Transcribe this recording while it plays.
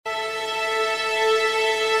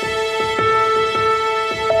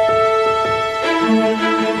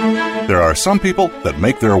There are some people that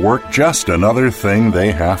make their work just another thing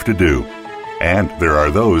they have to do. And there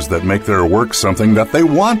are those that make their work something that they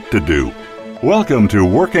want to do. Welcome to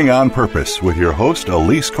Working on Purpose with your host,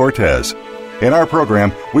 Elise Cortez. In our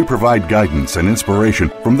program, we provide guidance and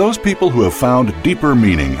inspiration from those people who have found deeper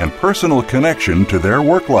meaning and personal connection to their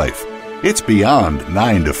work life. It's beyond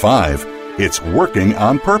 9 to 5. It's working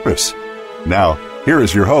on purpose. Now, here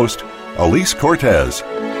is your host, Elise Cortez.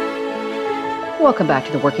 Welcome back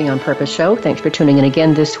to the Working on Purpose show. Thanks for tuning in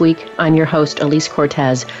again this week. I'm your host, Elise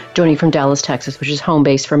Cortez, joining from Dallas, Texas, which is home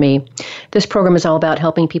base for me. This program is all about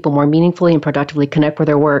helping people more meaningfully and productively connect with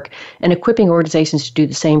their work and equipping organizations to do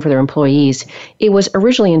the same for their employees. It was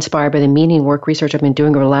originally inspired by the meaning work research I've been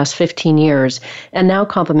doing over the last 15 years and now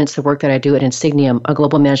complements the work that I do at Insigniam, a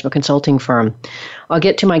global management consulting firm. I'll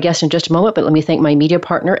get to my guest in just a moment, but let me thank my media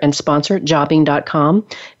partner and sponsor, Jobing.com.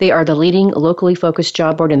 They are the leading locally focused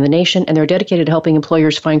job board in the nation, and they're dedicated to helping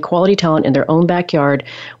employers find quality talent in their own backyard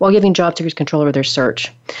while giving job seekers control over their search.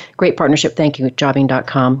 Great partnership. Thank you,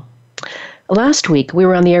 Jobing.com. Last week, we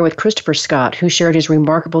were on the air with Christopher Scott, who shared his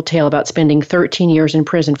remarkable tale about spending 13 years in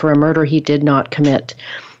prison for a murder he did not commit.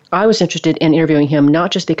 I was interested in interviewing him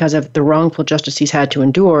not just because of the wrongful justice he's had to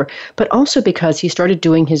endure, but also because he started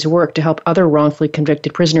doing his work to help other wrongfully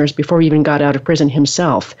convicted prisoners before he even got out of prison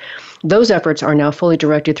himself. Those efforts are now fully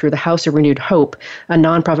directed through the House of Renewed Hope, a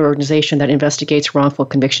nonprofit organization that investigates wrongful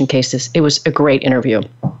conviction cases. It was a great interview.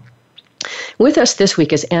 With us this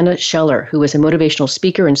week is Anna Scheller, who is a motivational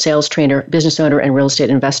speaker and sales trainer, business owner, and real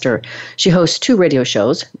estate investor. She hosts 2 radio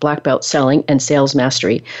shows, Black Belt Selling and Sales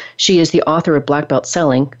Mastery. She is the author of Black Belt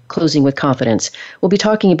Selling, Closing with Confidence. We'll be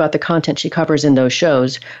talking about the content she covers in those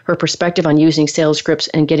shows, her perspective on using sales scripts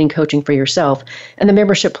and getting coaching for yourself, and the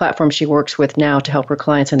membership platform she works with now to help her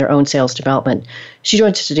clients in their own sales development. She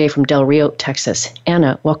joins us today from Del Rio, Texas.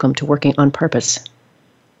 Anna, welcome to Working on Purpose.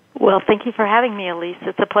 Well, thank you for having me, Elise.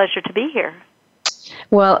 It's a pleasure to be here.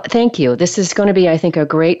 Well, thank you. This is going to be, I think, a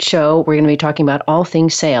great show. We're going to be talking about all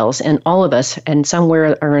things sales, and all of us, and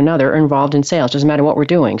somewhere or another, are involved in sales. Doesn't matter what we're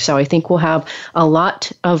doing. So I think we'll have a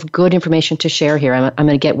lot of good information to share here. I'm going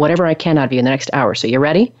to get whatever I can out of you in the next hour. So you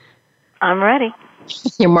ready? I'm ready.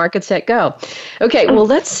 Your market, set, go. Okay, well,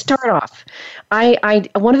 let's start off.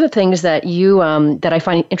 One of the things that you that I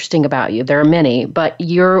find interesting about you, there are many, but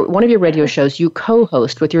one of your radio shows you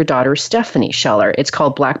co-host with your daughter Stephanie Scheller. It's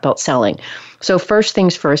called Black Belt Selling. So first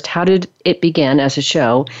things first, how did it begin as a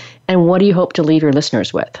show, and what do you hope to leave your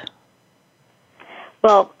listeners with?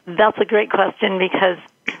 Well, that's a great question because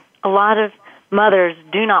a lot of mothers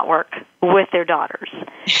do not work with their daughters.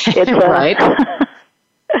 It's right.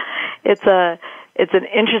 It's an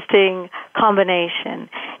interesting combination,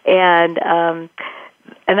 and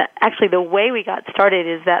actually the way we got started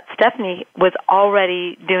is that Stephanie was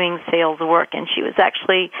already doing sales work, and she was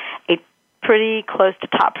actually a pretty close to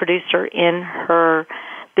top producer in her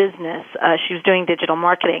business. She was doing digital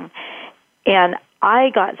marketing, and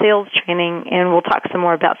I got sales training, and we'll talk some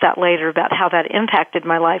more about that later, about how that impacted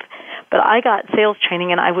my life. But I got sales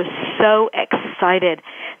training, and I was so excited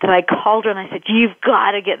that I called her and I said, "You've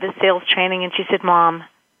got to get this sales training." And she said, Mom,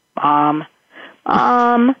 I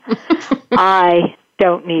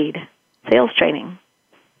don't need sales training.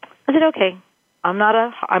 I said, "Okay, I'm not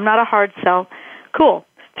a hard sell." Cool.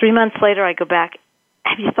 3 months later, I go back.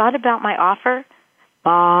 "Have you thought about my offer?"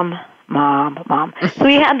 Mom. So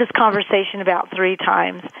we had this conversation about 3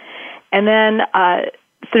 times. And then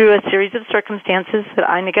through a series of circumstances that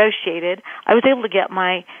I negotiated, I was able to get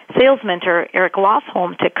my sales mentor, Eric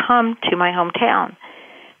Losholm, to come to my hometown.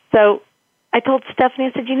 So I told Stephanie,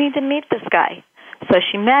 I said, "You need to meet this guy." So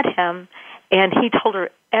she met him, and he told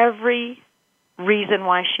her every reason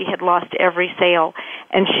why she had lost every sale.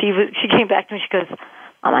 And she came back to me, she goes,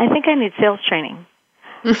 "Mom, I think I need sales training."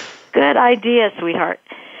 Good idea, sweetheart.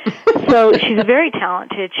 So she's very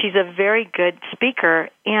talented. She's a very good speaker.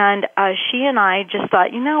 And she and I just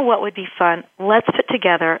thought, you know what would be fun? Let's put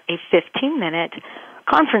together a 15-minute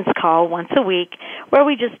conference call once a week where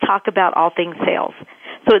we just talk about all things sales.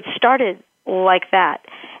 So it started like that.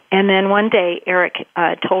 And then one day, Eric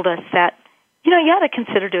told us that, you ought to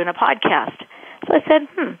consider doing a podcast. So I said,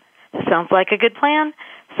 that sounds like a good plan.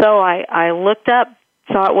 So I looked up,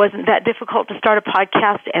 saw it wasn't that difficult to start a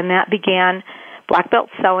podcast, and that began Black Belt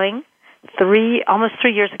Selling almost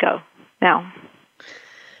 3 years ago now.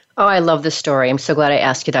 Oh, I love this story. I'm so glad I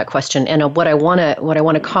asked you that question. And what I want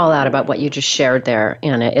to call out about what you just shared there,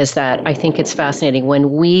 Anna, is that I think it's fascinating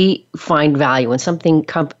when we find value, when something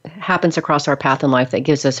happens across our path in life that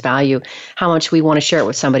gives us value, how much we want to share it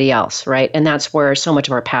with somebody else, right? And that's where so much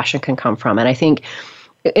of our passion can come from. And I think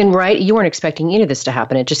And right, you weren't expecting any of this to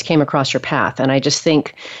happen. It just came across your path. And I just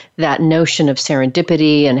think that notion of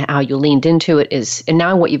serendipity and how you leaned into it is, and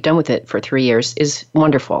now what you've done with it for 3 years is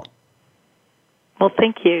wonderful. Well,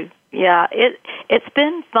 thank you. Yeah, it's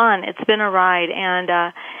been fun. It's been a ride,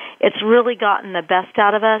 and it's really gotten the best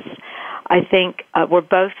out of us. I think we're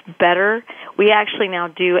both better. We actually now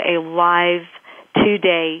do a live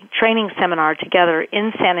 2-day training seminar together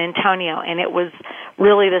in San Antonio, and it was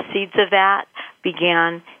really the seeds of that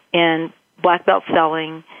began in Black Belt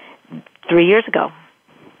Selling 3 years ago.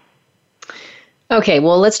 Okay,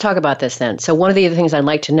 well, let's talk about this then. So one of the other things I'd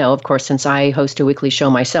like to know, of course, since I host a weekly show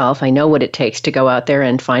myself, I know what it takes to go out there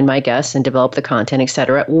and find my guests and develop the content, et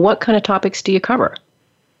cetera. What kind of topics do you cover?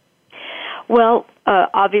 Well,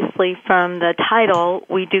 obviously from the title,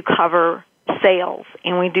 we do cover sales,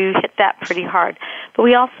 and we do hit that pretty hard. But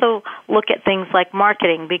we also look at things like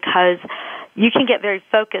marketing, because you can get very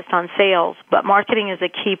focused on sales, but marketing is a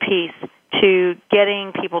key piece to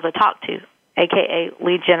getting people to talk to, aka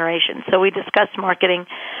lead generation. So we discuss marketing.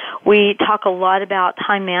 We talk a lot about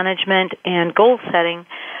time management and goal setting,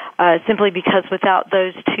 simply because without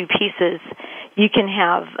those two pieces, you can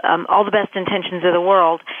have all the best intentions of the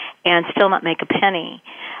world and still not make a penny.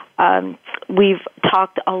 We've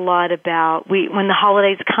talked a lot about, when the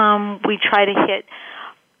holidays come, we try to hit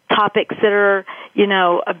topics that are,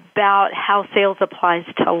 about how sales applies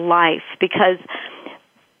to life, because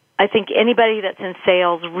I think anybody that's in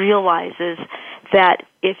sales realizes that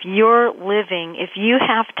if you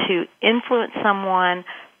have to influence someone,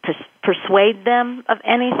 persuade them of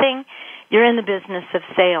anything, you're in the business of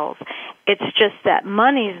sales. It's just that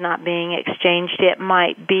money's not being exchanged. It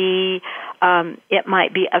might be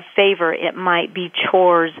a favor. It might be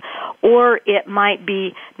chores, or it might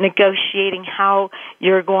be negotiating how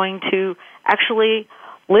you're going to actually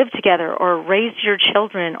live together, or raise your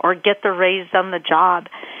children, or get the raise on the job.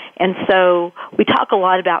 And so we talk a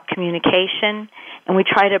lot about communication, and we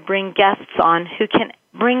try to bring guests on who can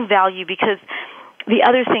bring value, because the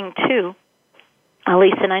other thing, too,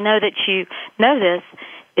 Elise, and I know that you know this,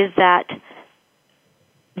 is that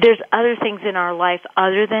there's other things in our life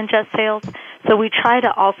other than just sales. So we try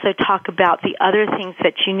to also talk about the other things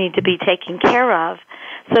that you need to be taking care of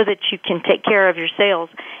so that you can take care of your sales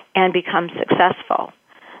and become successful.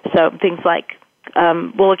 So things like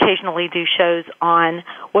we'll occasionally do shows on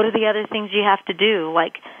what are the other things you have to do,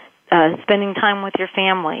 like spending time with your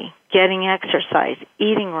family, getting exercise,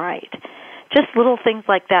 eating right. Just little things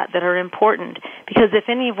like that are important, because if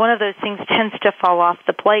any one of those things tends to fall off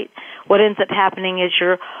the plate, what ends up happening is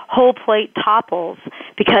your whole plate topples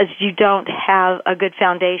because you don't have a good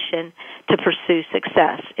foundation to pursue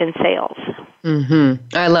success in sales.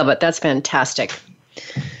 Mm-hmm. I love it. That's fantastic.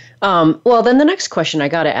 Well, then the next question I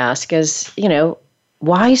got to ask is,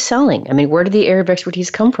 why selling? I mean, where did the area of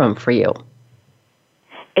expertise come from for you?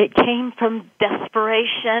 It came from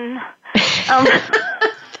desperation.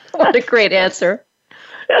 What a great answer.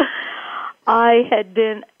 I had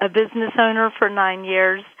been a business owner for 9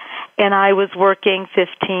 years, and I was working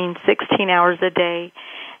 15, 16 hours a day.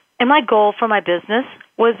 And my goal for my business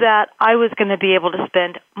was that I was going to be able to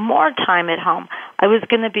spend more time at home. I was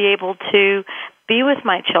going to be able to be with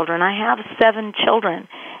my children. I have 7 children.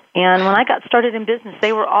 And when I got started in business,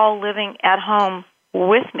 they were all living at home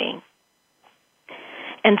with me.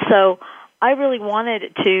 And so I really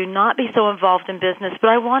wanted to not be so involved in business, but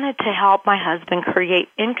I wanted to help my husband create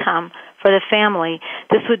income for the family.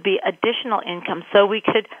 This would be additional income so we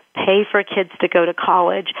could pay for kids to go to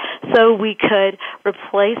college, so we could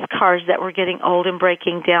replace cars that were getting old and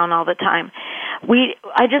breaking down all the time.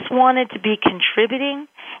 I just wanted to be contributing,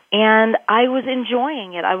 and I was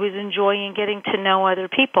enjoying it. I was enjoying getting to know other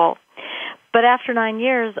people. But after 9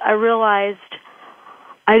 years, I realized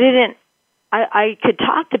I could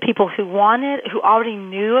talk to people who already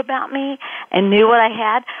knew about me and knew what I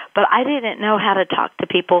had, but I didn't know how to talk to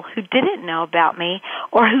people who didn't know about me,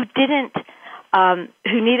 or who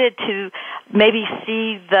needed to maybe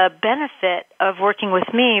see the benefit of working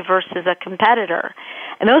with me versus a competitor.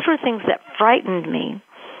 And those were things that frightened me.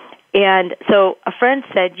 And so a friend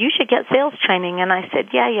said, you should get sales training. And I said,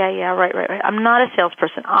 yeah, right. I'm not a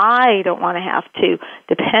salesperson. I don't want to have to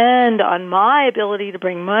depend on my ability to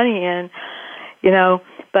bring money in,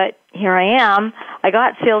 but here I am. I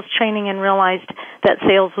got sales training and realized that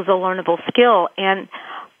sales was a learnable skill. And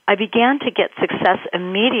I began to get success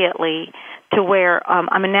immediately to where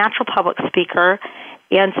I'm a natural public speaker.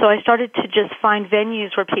 And so I started to just find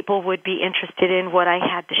venues where people would be interested in what I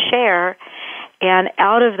had to share. And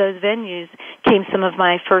out of those venues came some of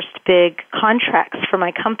my first big contracts for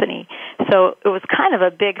my company. So it was kind of a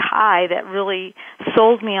big high that really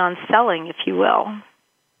sold me on selling, if you will.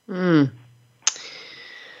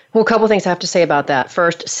 Well, a couple of things I have to say about that.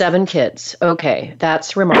 First, 7 kids. Okay,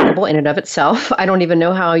 that's remarkable in and of itself. I don't even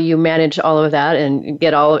know how you manage all of that and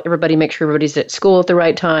get make sure everybody's at school at the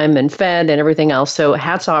right time and fed and everything else. So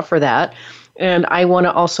hats off for that. And I want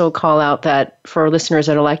to also call out that for listeners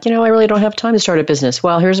that are like, I really don't have time to start a business.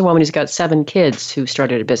 Well, here's a woman who's got 7 kids who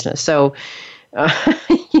started a business. So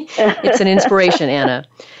it's an inspiration, Anna.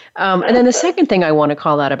 And then the second thing I want to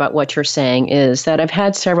call out about what you're saying is that I've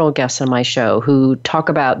had several guests on my show who talk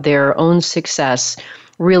about their own success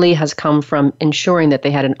really has come from ensuring that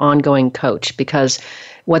they had an ongoing coach, because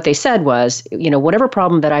what they said was, whatever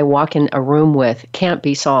problem that I walk in a room with can't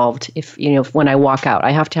be solved if when I walk out.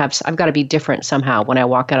 I've got to be different somehow when I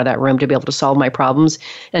walk out of that room to be able to solve my problems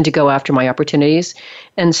and to go after my opportunities.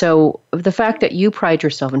 And so the fact that you pride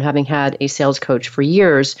yourself in having had a sales coach for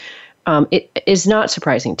years, it is not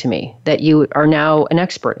surprising to me that you are now an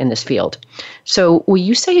expert in this field. So will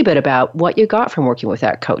you say a bit about what you got from working with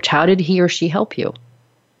that coach? How did he or she help you?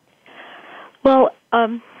 Well,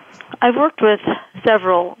 I've worked with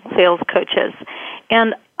several sales coaches,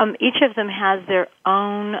 and each of them has their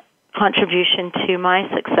own contribution to my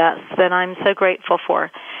success that I'm so grateful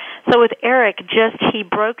for. So with Eric, he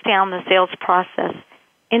broke down the sales process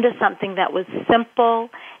into something that was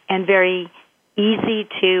simple and very easy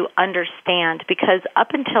to understand, because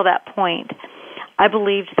up until that point, I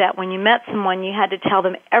believed that when you met someone, you had to tell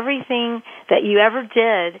them everything that you ever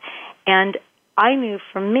did, and I knew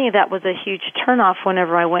for me that was a huge turnoff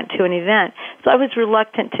whenever I went to an event. So I was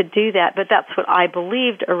reluctant to do that, but that's what I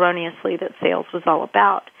believed erroneously that sales was all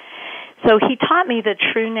about. So he taught me the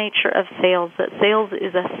true nature of sales, that sales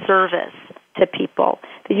is a service to people,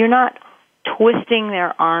 that you're not twisting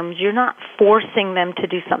their arms, you're not forcing them to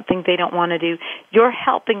do something they don't want to do. You're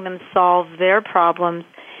helping them solve their problems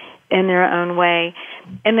in their own way.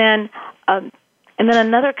 And then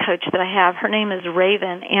another coach that I have, her name is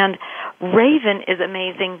Raven, and Raven is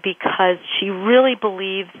amazing because she really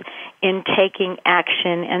believes in taking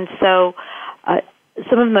action. And so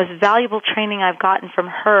some of the most valuable training I've gotten from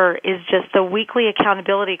her is just the weekly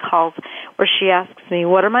accountability calls where she asks me,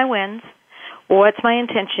 what are my wins? What's my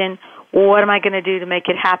intention? What am I going to do to make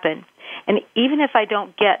it happen? And even if I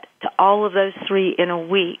don't get to all of those 3 in a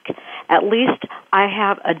week, at least I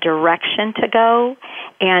have a direction to go,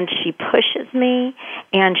 and she pushes me,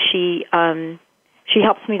 and she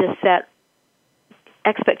helps me to set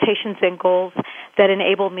expectations and goals that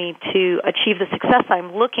enable me to achieve the success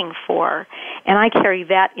I'm looking for. And I carry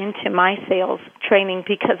that into my sales training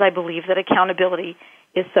because I believe that accountability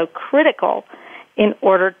is so critical in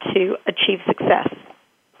order to achieve success.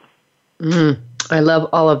 I love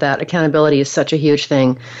all of that. Accountability is such a huge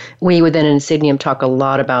thing. We within Insigniam talk a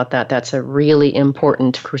lot about that. That's a really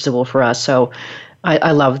important crucible for us. So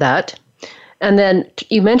I love that. And then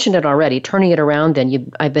you mentioned it already, turning it around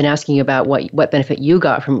then. I've been asking you about what benefit you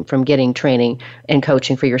got from getting training and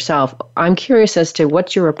coaching for yourself. I'm curious as to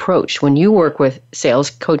what's your approach when you work with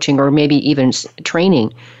sales coaching or maybe even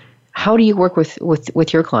training. How do you work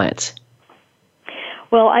with your clients?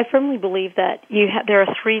 Well, I firmly believe that there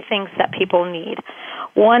are 3 things that people need.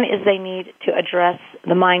 One is they need to address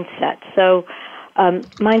the mindset. So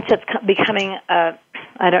mindset's becoming a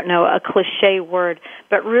cliche word,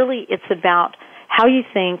 but really it's about how you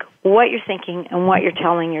think, what you're thinking, and what you're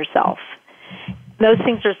telling yourself. Those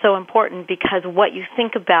things are so important because what you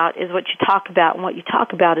think about is what you talk about, and what you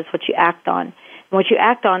talk about is what you act on. And what you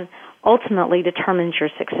act on ultimately determines your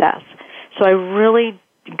success. So I really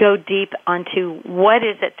go deep onto what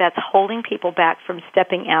is it that's holding people back from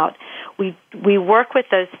stepping out. We work with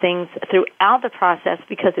those things throughout the process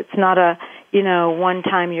because it's not a, one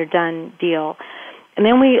time you're done deal. And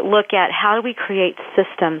then we look at how do we create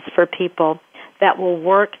systems for people that will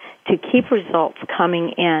work to keep results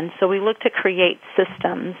coming in. So we look to create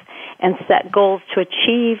systems and set goals to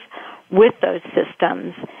achieve with those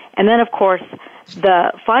systems. And then, of course,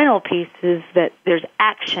 the final piece is that there's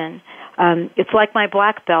action. It's like my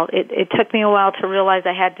black belt. It took me a while to realize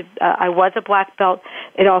I was a black belt.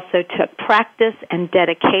 It also took practice and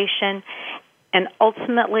dedication, and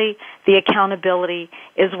ultimately the accountability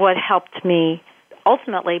is what helped me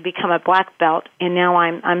ultimately become a black belt. And now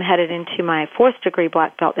I'm headed into my 4th degree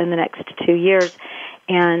black belt in the next 2 years,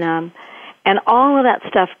 and all of that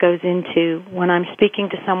stuff goes into when I'm speaking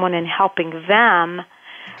to someone and helping them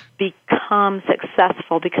become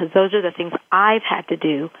successful, because those are the things I've had to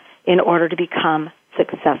do in order to become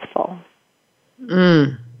successful.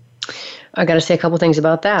 I got to say a couple things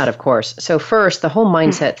about that, of course. So first, the whole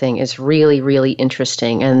mindset thing is really, really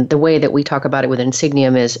interesting. And the way that we talk about it with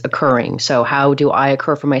Insigniam is occurring. So how do I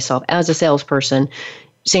occur for myself as a salesperson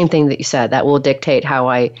same thing that you said, that will dictate how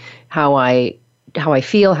I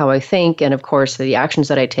feel, how I think, and of course the actions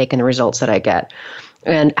that I take and the results that I get.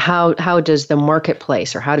 And how does the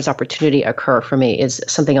marketplace, or how does opportunity occur for me, is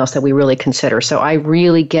something else that we really consider. So I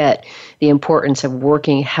really get the importance of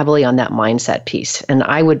working heavily on that mindset piece. And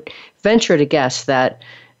I would venture to guess that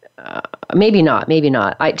maybe not.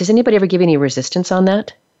 Does anybody ever give any resistance on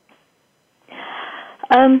that?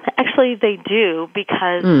 Actually, they do,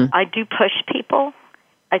 because I do push people.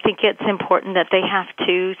 I think it's important that they have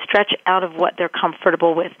to stretch out of what they're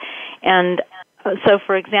comfortable with. And so,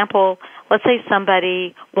 for example, let's say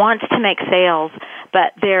somebody wants to make sales,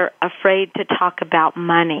 but they're afraid to talk about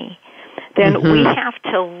money. Then we have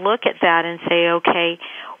to look at that and say, okay,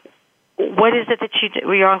 what is it that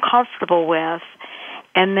you're uncomfortable with?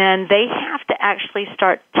 And then they have to actually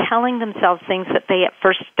start telling themselves things that they at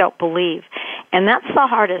first don't believe. And that's the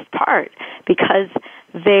hardest part, because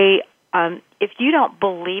if you don't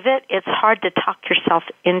believe it, it's hard to talk yourself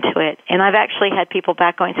into it. And I've actually had people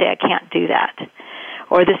back going and say, I can't do that,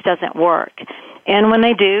 or this doesn't work. And when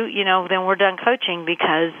they do, then we're done coaching,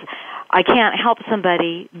 because I can't help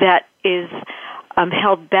somebody that is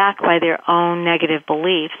held back by their own negative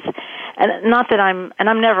beliefs. And not that I'm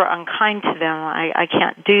never unkind to them. I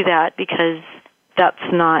can't do that, because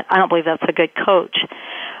I don't believe that's a good coach.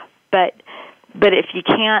 But if you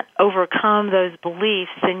can't overcome those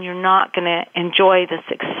beliefs, then you're not going to enjoy the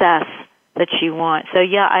success that you want. So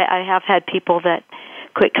yeah, I have had people that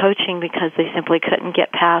quit coaching because they simply couldn't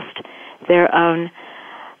get past their own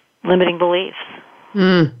limiting beliefs.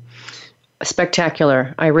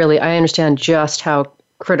 Spectacular. I understand just how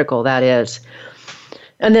critical that is.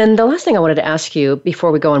 And then the last thing I wanted to ask you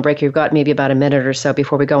before we go on break, you've got maybe about a minute or so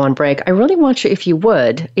before we go on break. I really want you, if you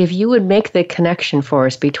would make the connection for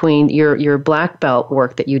us between your black belt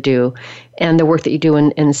work that you do and the work that you do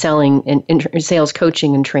in selling, in sales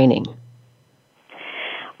coaching and training.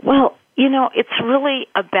 Well, it's really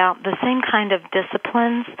about the same kind of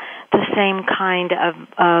disciplines, the same kind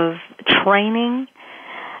of training,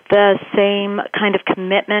 the same kind of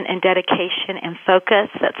commitment and dedication and focus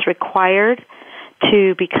that's required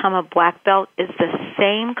to become a black belt is the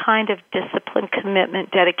same kind of discipline,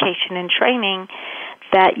 commitment, dedication, and training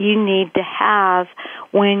that you need to have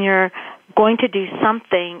when you're going to do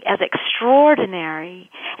something as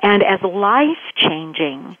extraordinary and as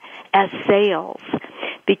life-changing as sales.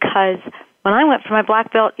 Because when I went for my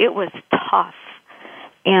black belt, it was tough.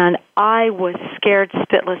 And I was scared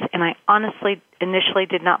spitless, and I honestly initially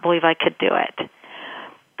did not believe I could do it.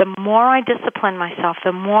 The more I disciplined myself,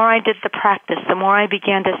 the more I did the practice, the more I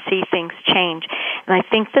began to see things change. And I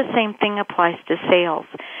think the same thing applies to sales.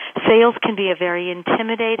 Sales can be a very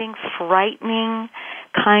intimidating, frightening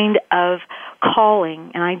kind of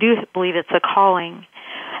calling, and I do believe it's a calling.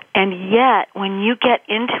 And yet, when you get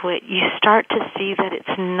into it, you start to see that it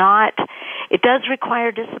does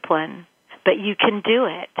require discipline, but you can do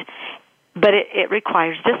it. But it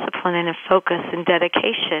requires discipline and a focus and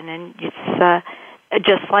dedication, and it's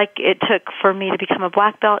just like it took for me to become a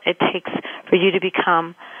black belt, it takes for you to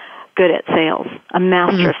become good at sales, a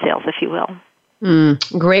master of sales, if you will.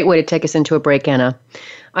 Great way to take us into a break, Anna.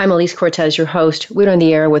 I'm Elise Cortez, your host. We're on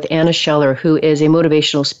the air with Anna Scheller, who is a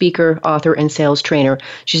motivational speaker, author, and sales trainer.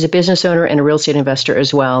 She's a business owner and a real estate investor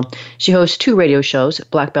as well. She hosts 2 radio shows,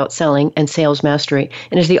 Black Belt Selling and Sales Mastery,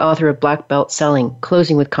 and is the author of Black Belt Selling,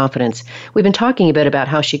 Closing with Confidence. We've been talking a bit about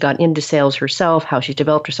how she got into sales herself, how she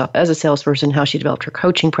developed herself as a salesperson, how she developed her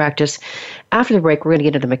coaching practice. After the break, we're going to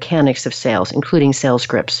get into the mechanics of sales, including sales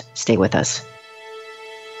scripts. Stay with us.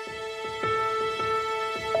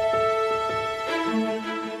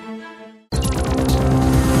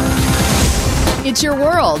 It's your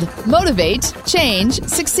world. Motivate, change,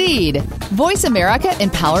 succeed.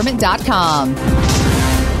 VoiceAmericaEmpowerment.com.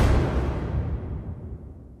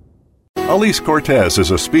 Elise Cortez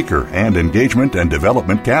is a speaker and engagement and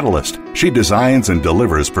development catalyst. She designs and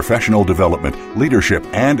delivers professional development, leadership,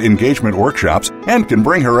 and engagement workshops and can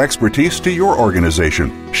bring her expertise to your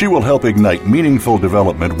organization. She will help ignite meaningful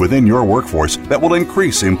development within your workforce that will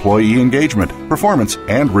increase employee engagement, performance,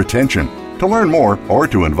 and retention. To learn more or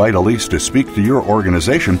to invite Elise to speak to your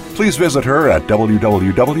organization, please visit her at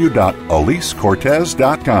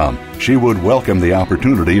www.elisecortez.com. She would welcome the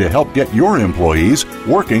opportunity to help get your employees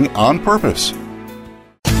working on purpose.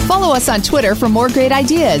 Follow us on Twitter for more great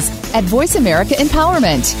ideas at Voice America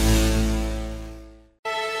Empowerment.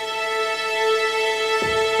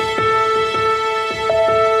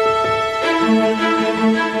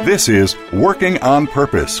 This is Working on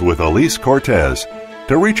Purpose with Elise Cortez.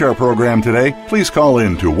 To reach our program today, please call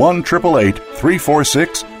in to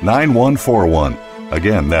 1-888-346-9141.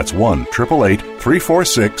 Again, that's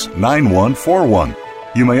 1-888-346-9141.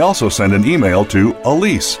 You may also send an email to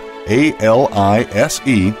Alise,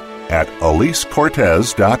 A-L-I-S-E, at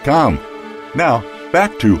AliseCortez.com. Now,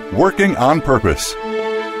 back to Working on Purpose.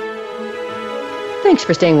 Thanks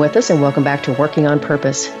for staying with us, and welcome back to Working on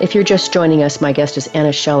Purpose. If you're just joining us, my guest is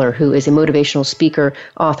Anna Scheller, who is a motivational speaker,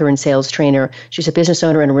 author, and sales trainer. She's a business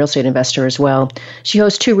owner and a real estate investor as well. She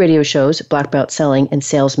hosts 2 radio shows, Black Belt Selling and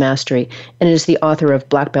Sales Mastery, and is the author of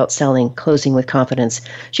Black Belt Selling, Closing with Confidence.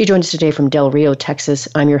 She joins us today from Del Rio, Texas.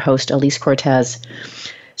 I'm your host, Alise Cortez.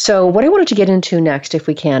 So what I wanted to get into next, if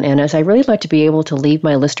we can, Anna, is I really like to be able to leave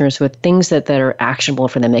my listeners with things that are actionable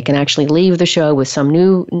for them. They can actually leave the show with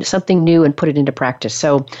something new and put it into practice.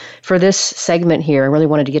 So for this segment here, I really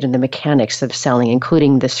wanted to get into the mechanics of selling,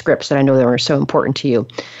 including the scripts that I know that are so important to you.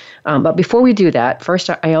 But before we do that, first,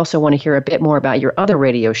 I also want to hear a bit more about your other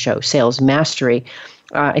radio show, Sales Mastery.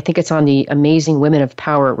 I think it's on the Amazing Women of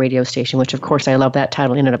Power radio station, which, of course, I love that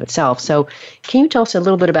title in and of itself. So can you tell us a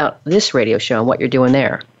little bit about this radio show and what you're doing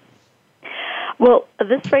there? Well,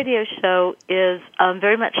 this radio show is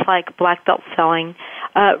very much like Black Belt Selling,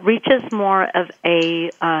 reaches more of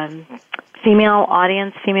a female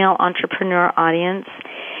audience, female entrepreneur audience,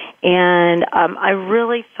 and I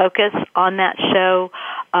really focus on that show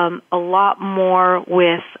a lot more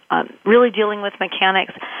with really dealing with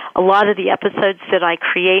mechanics. A lot of the episodes that I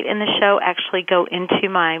create in the show actually go into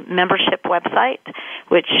my membership website,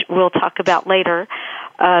 which we'll talk about later.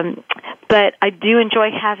 But I do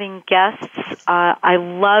enjoy having guests. I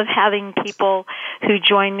love having people who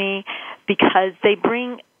join me because they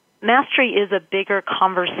bring mastery is a bigger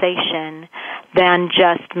conversation than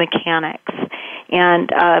just mechanics.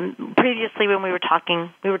 And previously when we were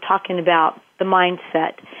talking about the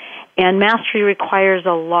mindset. And mastery requires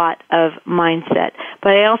a lot of mindset.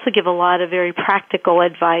 But I also give a lot of very practical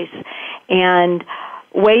advice and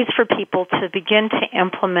ways for people to begin to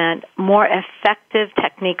implement more effective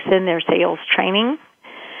techniques in their sales training.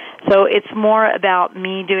 So it's more about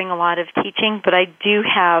me doing a lot of teaching, but I do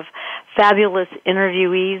have fabulous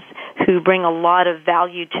interviewees who bring a lot of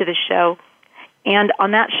value to the show. And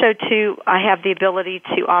on that show, too, I have the ability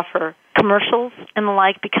to offer commercials and the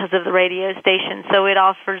like because of the radio station. So it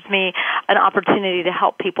offers me an opportunity to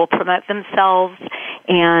help people promote themselves,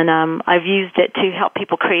 and I've used it to help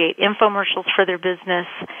people create infomercials for their business.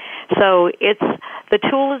 So the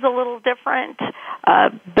tool is a little different,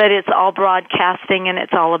 but it's all broadcasting, and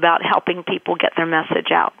it's all about helping people get their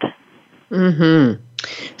message out. Mm-hmm.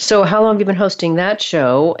 So how long have you been hosting that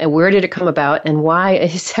show, and where did it come about, and why a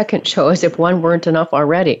second show as if one weren't enough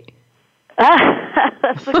already?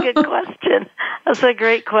 That's a good question. That's a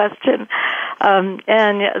great question. And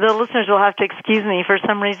the listeners will have to excuse me. For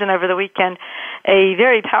some reason over the weekend, a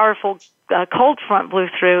very powerful cold front blew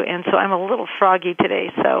through, and so I'm a little froggy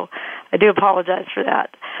today, so I do apologize for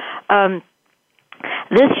that.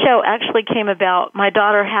 This show actually came about, my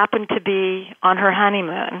daughter happened to be on her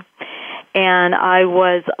honeymoon, and I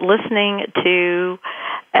was listening to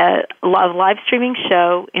a live streaming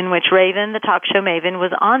show in which Raven, the talk show maven,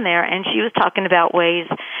 was on there, and she was talking about ways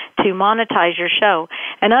to monetize your show.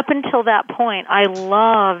 And up until that point, I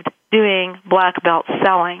loved doing black belt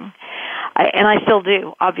selling. And I still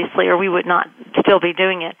do, obviously, or we would not still be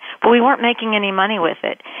doing it. But we weren't making any money with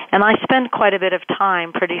it. And I spend quite a bit of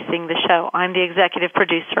time producing the show. I'm the executive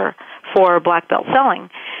producer for Black Belt Selling.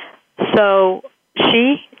 So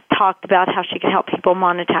she talked about how she could help people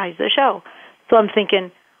monetize the show. So I'm thinking,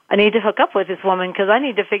 I need to hook up with this woman because I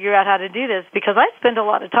need to figure out how to do this because I spend a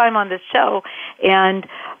lot of time on this show. And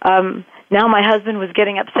now my husband was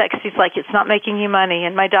getting upset because he's like, it's not making you money.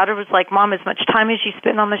 And my daughter was like, Mom, as much time as you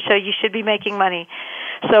spend on the show, you should be making money.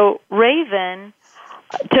 So Raven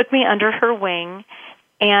took me under her wing,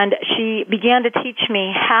 and she began to teach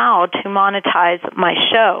me how to monetize my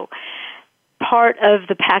show. Part of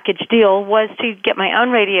the package deal was to get my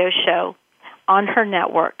own radio show on her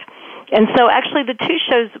network. And so actually the two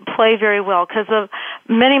shows play very well because of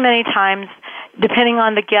many, many times, depending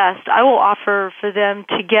on the guest, I will offer for them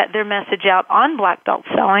to get their message out on Black Belt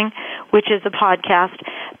Selling, which is a podcast,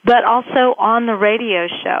 but also on the radio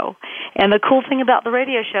show. And the cool thing about the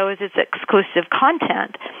radio show is it's exclusive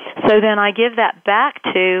content. So then I give that back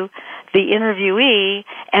to the interviewee,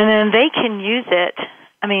 and then they can use it.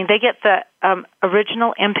 I mean, they get the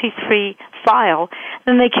original MP3 file,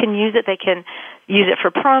 then they can use it. They can use it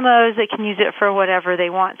for promos. They can use it for whatever they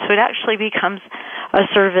want. So it actually becomes a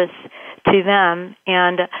service to them.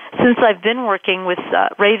 And since I've been working with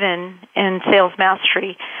Raven in Sales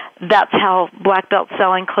Mastery, that's how Black Belt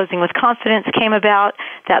Selling, Closing with Confidence came about.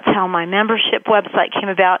 That's how my membership website came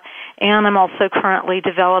about. And I'm also currently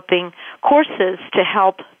developing courses to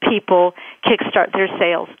help people kickstart their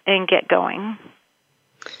sales and get going.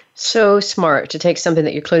 So smart to take something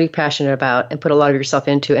that you're clearly passionate about and put a lot of yourself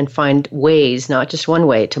into and find ways, not just one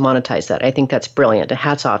way, to monetize that. I think that's brilliant.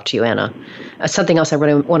 Hats off to you, Anna. Something else I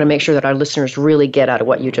really want to make sure that our listeners really get out of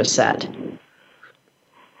what you just said.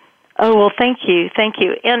 Oh, well, thank you. Thank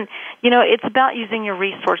you. And, it's about using your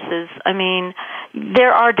resources. I mean,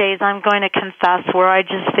 there are days, I'm going to confess, where I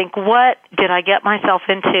just think, what did I get myself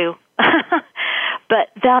into? But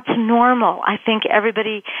that's normal. I think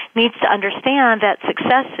everybody needs to understand that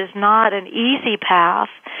success is not an easy path.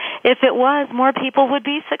 If it was, more people would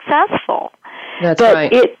be successful. That's but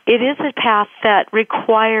right. It is a path that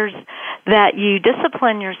requires that you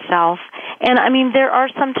discipline yourself. And, I mean, there are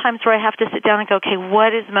some times where I have to sit down and go, okay,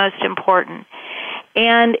 what is most important?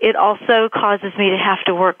 And it also causes me to have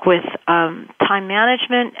to work with time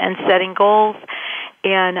management and setting goals.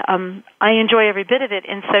 And I enjoy every bit of it.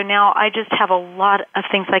 And so now I just have a lot of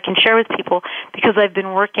things I can share with people because I've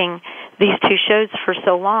been working these two shows for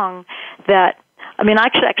so long that, I mean, I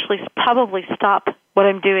could actually probably stop what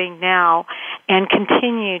I'm doing now and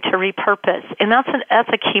continue to repurpose. And that's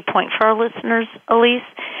a key point for our listeners, Elise,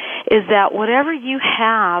 is that whatever you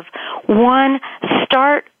have, one,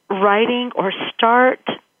 start writing or start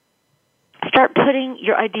putting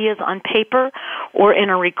your ideas on paper or in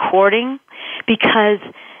a recording, because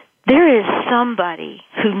there is somebody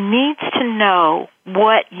who needs to know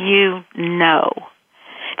what you know.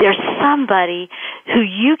 There's somebody who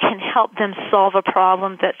you can help them solve a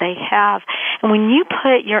problem that they have. And when you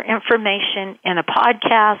put your information in a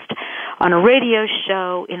podcast, on a radio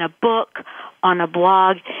show, in a book, on a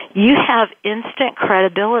blog, you have instant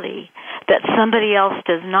credibility that somebody else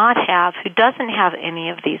does not have, who doesn't have any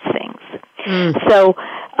of these things. So,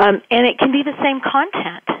 and it can be the same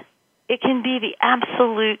content. It can be the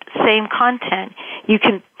absolute same content.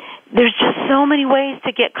 There's just so many ways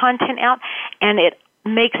to get content out, and it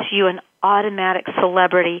makes you an automatic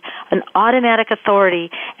celebrity, an automatic authority,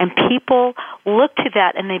 and people look to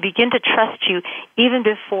that and they begin to trust you even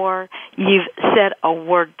before you've said a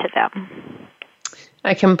word to them.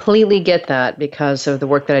 I completely get that because of the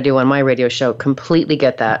work that I do on my radio show. Completely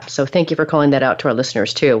get that. So thank you for calling that out to our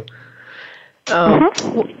listeners too.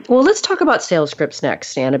 Well, let's talk about sales scripts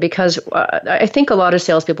next, Anna, because I think a lot of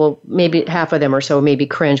salespeople, maybe half of them or so, maybe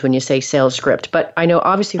cringe when you say sales script. But I know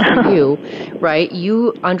obviously for you, right,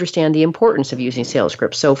 you understand the importance of using sales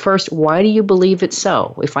scripts. So first, why do you believe it's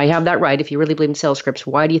so? If I have that right, if you really believe in sales scripts,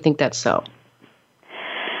 why do you think that's so?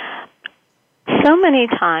 So many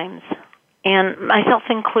times, and myself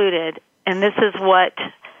included, and this is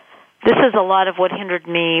a lot of what hindered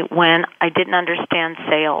me when I didn't understand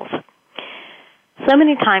sales. So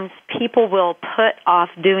many times people will put off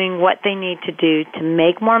doing what they need to do to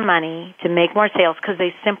make more money, to make more sales, because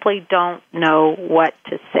they simply don't know what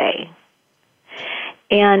to say.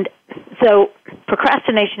 And so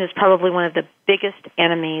procrastination is probably one of the biggest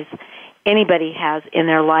enemies anybody has in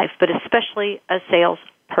their life, but especially a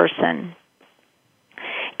salesperson.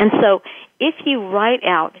 And so if you write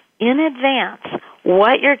out in advance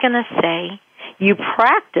what you're going to say, you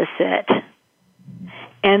practice it,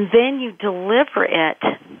 and then you deliver it,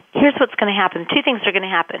 here's what's going to happen. Two things are going to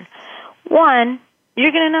happen. One,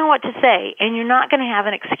 you're going to know what to say, and you're not going to have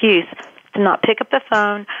an excuse to not pick up the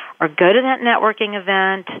phone or go to that networking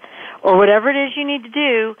event or whatever it is you need to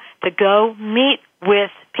do to go meet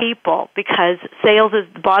with people, because sales is,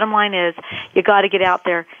 the bottom line is, you got to get out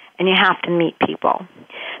there and you have to meet people.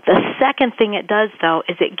 The second thing it does, though,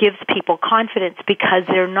 is it gives people confidence, because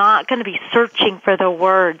they're not going to be searching for the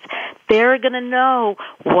words. They're going to know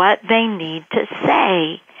what they need to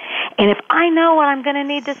say. And if I know what I'm going to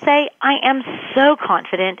need to say, I am so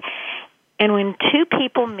confident. And when two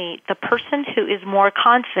people meet, the person who is more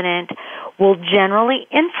confident will generally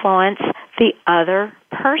influence the other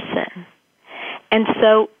person. And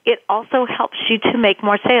so it also helps you to make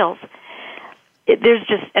more sales.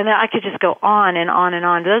 And I could just go on and on and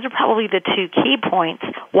on. Those are probably the two key points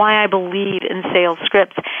why I believe in sales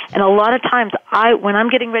scripts. And a lot of times, when I'm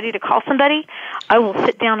getting ready to call somebody, I will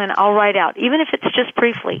sit down and I'll write out, even if it's just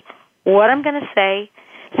briefly, what I'm going to say,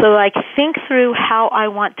 so that I can think through how I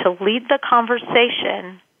want to lead the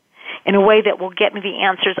conversation in a way that will get me the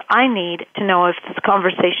answers I need to know if this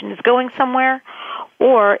conversation is going somewhere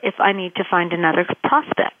or if I need to find another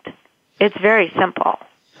prospect. It's very simple.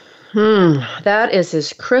 That is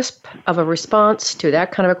as crisp of a response to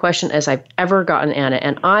that kind of a question as I've ever gotten, Anna.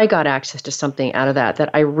 And I got access to something out of that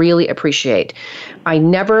I really appreciate. I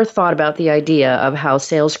never thought about the idea of how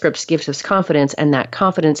sales scripts gives us confidence, and that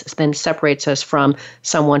confidence then separates us from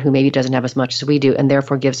someone who maybe doesn't have as much as we do, and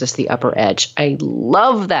therefore gives us the upper edge. I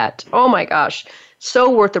love that. Oh my gosh. So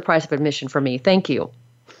worth the price of admission for me. Thank you.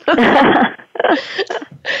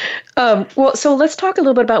 Well, so let's talk a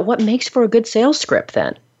little bit about what makes for a good sales script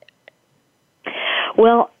then.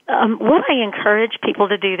 Well, what I encourage people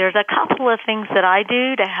to do, there's a couple of things that I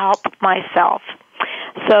do to help myself.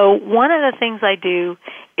 So one of the things I do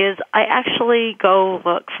is I actually go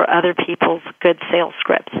look for other people's good sales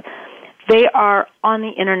scripts. They are on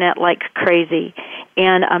the internet like crazy.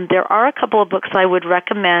 And there are a couple of books I would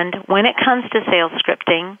recommend when it comes to sales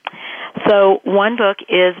scripting. So one book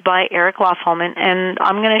is by Eric Lofholm, and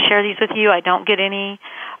I'm going to share these with you. I don't get anything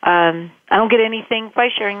by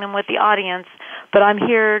sharing them with the audience, but I'm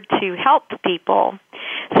here to help people.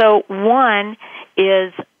 So one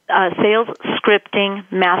is Sales Scripting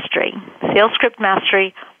Mastery, Sales Script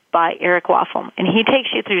Mastery by Eric Lofholm, and he takes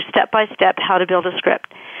you through step-by-step how to build a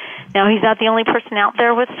script. Now, he's not the only person out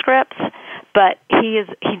there with scripts, but he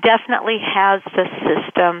definitely has the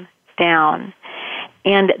system down.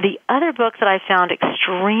 And the other book that I found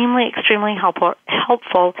extremely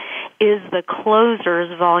helpful is The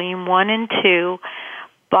Closers, Volume 1 and 2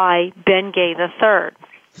 by Ben Gay III.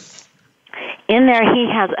 In there, he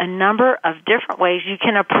has a number of different ways you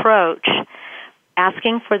can approach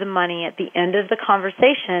asking for the money at the end of the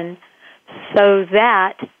conversation so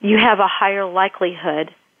that you have a higher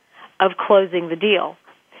likelihood of closing the deal.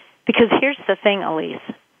 Because here's the thing, Elise.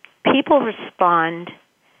 People respond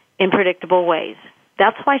in predictable ways.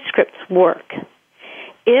 That's why scripts work.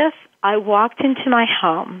 If I walked into my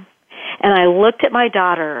home and I looked at my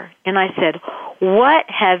daughter and I said, "What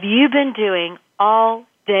have you been doing all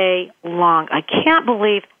day long? I can't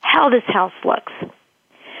believe how this house looks,"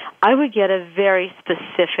 I would get a very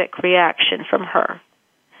specific reaction from her.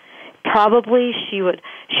 Probably she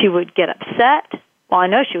would get upset. Well, I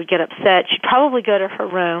know she would get upset. She'd probably go to her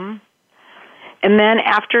room. And then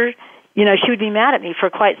after, she would be mad at me for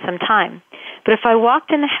quite some time. But if I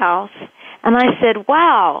walked in the house and I said,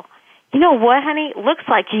 "Wow, you know what, honey? Looks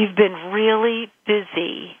like you've been really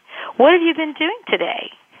busy. What have you been doing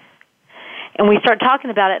today?" And we start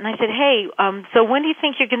talking about it, and I said, "Hey, so when do you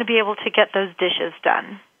think you're going to be able to get those dishes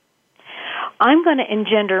done?" I'm going to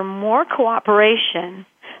engender more cooperation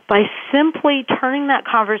by simply turning that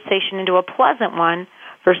conversation into a pleasant one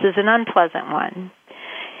versus an unpleasant one.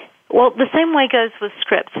 Well, the same way goes with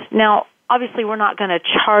scripts. Now, obviously, we're not going to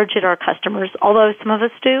charge it our customers, although some of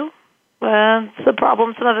us do. It's a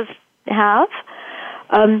problem some of us have.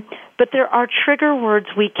 But there are trigger words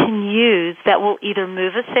we can use that will either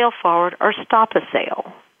move a sale forward or stop a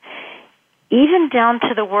sale. Even down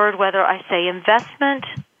to the word, whether I say investment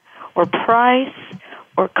or price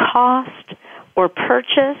or cost or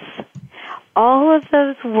purchase, all of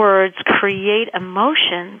those words create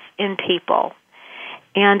emotions in people.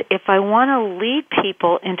 And if I want to lead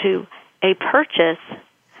people into a purchase,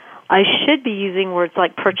 I should be using words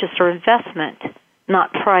like purchase or investment,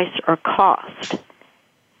 not price or cost.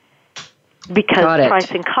 Because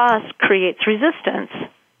price and cost creates resistance.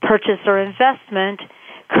 Purchase or investment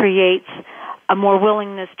creates a more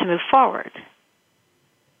willingness to move forward.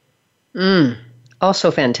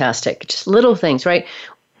 Also fantastic. Just little things, right?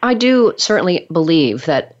 I do certainly believe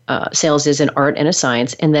that sales is an art and a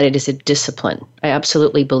science, and that it is a discipline. I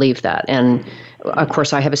absolutely believe that. And, of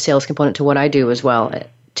course, I have a sales component to what I do as well,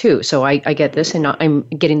 too. So I get this, and I'm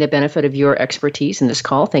getting the benefit of your expertise in this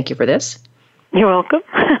call. Thank you for this. You're welcome.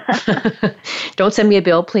 Don't send me a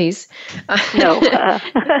bill, please. No.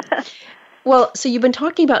 Well, so you've been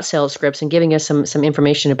talking about sales scripts and giving us some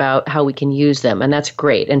information about how we can use them, and that's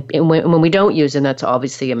great. And when we don't use them, that's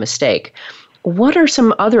obviously a mistake. What are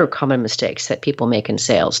some other common mistakes that people make in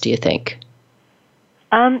sales, do you think?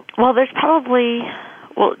 Well, there's probably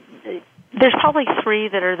three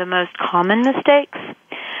that are the most common mistakes.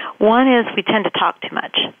 One is we tend to talk too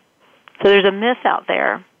much. So there's a myth out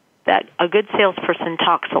there that a good salesperson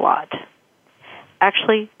talks a lot.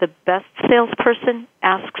 Actually, the best salesperson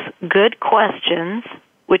asks good questions,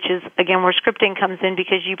 which is, again, where scripting comes in,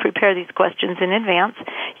 because you prepare these questions in advance.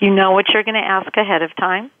 You know what you're going to ask ahead of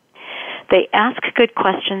time. They ask good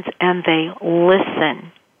questions, and they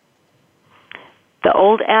listen. The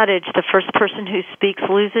old adage, the first person who speaks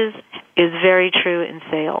loses, is very true in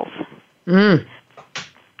sales.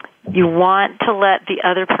 You want to let the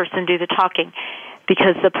other person do the talking,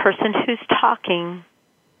 because the person who's talking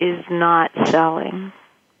is not selling.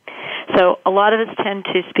 So a lot of us tend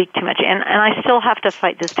to speak too much, and I still have to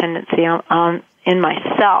fight this tendency in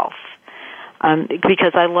myself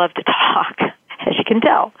because I love to talk, as you can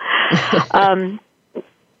tell.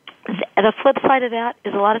 The flip side of that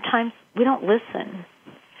is a lot of times we don't listen.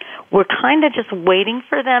 We're kind of just waiting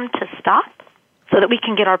for them to stop so that we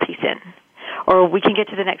can get our piece in, or we can get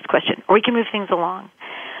to the next question, or we can move things along.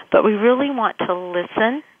 But we really want to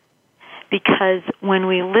listen, because when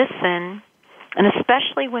we listen, and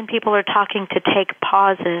especially when people are talking, to take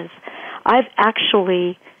pauses. I've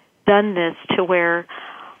actually done this to where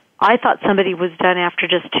I thought somebody was done after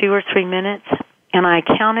just 2 or 3 minutes, and I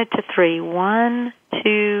counted to 3. 1,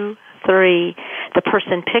 2, 3. The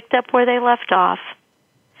person picked up where they left off,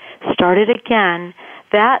 started again.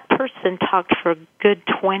 That person talked for a good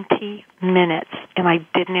 20 minutes, and I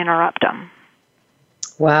didn't interrupt them.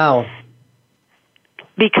 Wow.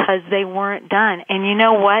 Because they weren't done. And you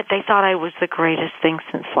know what? They thought I was the greatest thing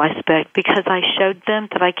since sliced bread, because I showed them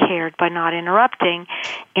that I cared by not interrupting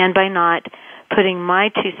and by not putting my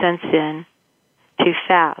 2 cents in too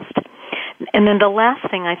fast. And then the last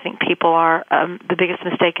thing I think people are, the biggest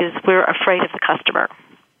mistake is we're afraid of the customer.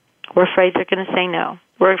 We're afraid they're going to say no.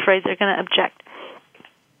 We're afraid they're going to object.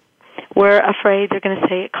 We're afraid they're going to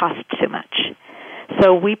say it costs too much.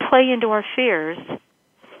 So we play into our fears,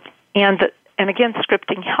 and again,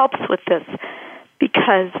 scripting helps with this,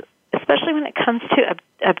 because especially when it comes to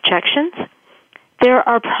objections, there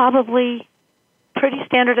are probably pretty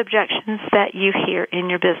standard objections that you hear in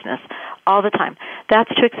your business all the time.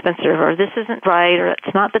 That's too expensive, or this isn't right, or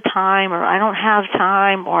it's not the time, or I don't have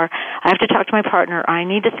time, or I have to talk to my partner, or I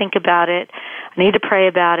need to think about it, I need to pray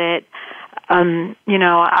about it,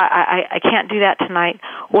 I can't do that tonight,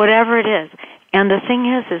 whatever it is. And the thing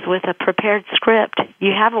is with a prepared script,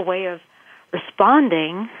 you have a way of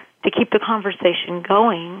responding to keep the conversation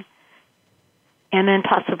going, and then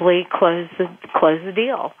possibly close the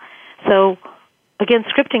deal. So again,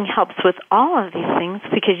 scripting helps with all of these things,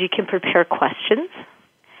 because you can prepare questions,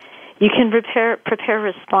 you can prepare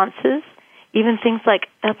responses, even things like,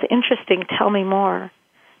 that's interesting, tell me more.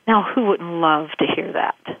 Now, who wouldn't love to hear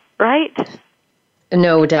that, right?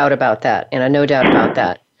 No doubt about that, and no doubt about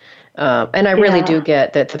that. And I really do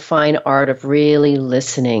get that the fine art of really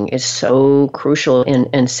listening is so crucial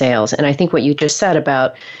in sales. And I think what you just said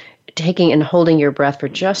about taking and holding your breath for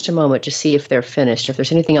just a moment to see if they're finished, if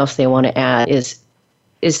there's anything else they want to add, is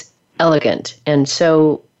elegant and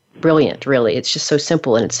so brilliant, really. It's just so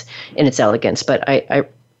simple in its elegance. But I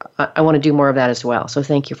want to do more of that as well. So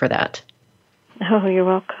thank you for that. Oh, you're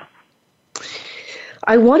welcome.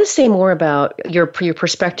 I want to say more about your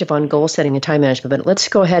perspective on goal setting and time management, but let's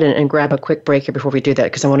go ahead and grab a quick break here before we do that,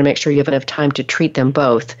 because I want to make sure you have enough time to treat them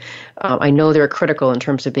both. I know they're critical in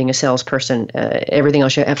terms of being a salesperson, everything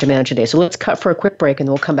else you have to manage today. So let's cut for a quick break, and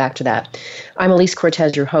then we'll come back to that. I'm Elise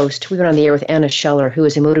Cortez, your host. We've been on the air with Anna Scheller, who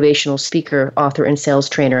is a motivational speaker, author, and sales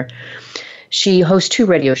trainer. She hosts 2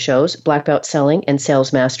 radio shows, Black Belt Selling and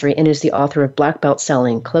Sales Mastery, and is the author of Black Belt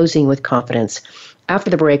Selling, Closing with Confidence. After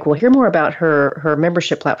the break, we'll hear more about her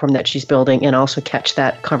membership platform that she's building, and also catch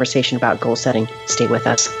that conversation about goal setting. Stay with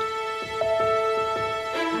us.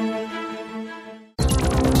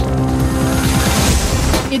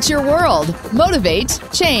 It's your world. Motivate,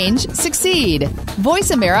 change, succeed.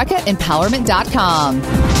 VoiceAmericaEmpowerment.com.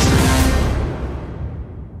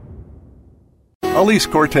 Elise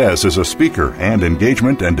Cortez is a speaker and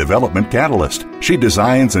engagement and development catalyst. She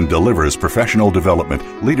designs and delivers professional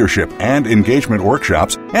development, leadership, and engagement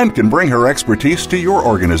workshops, and can bring her expertise to your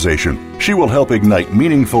organization. She will help ignite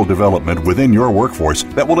meaningful development within your workforce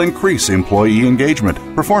that will increase employee engagement,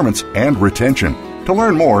 performance, and retention. To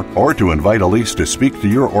learn more or to invite Elise to speak to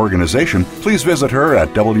your organization, please visit her at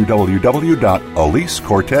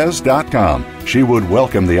www.elisecortez.com. She would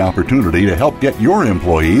welcome the opportunity to help get your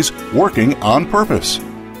employees working on purpose.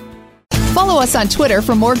 Follow us on Twitter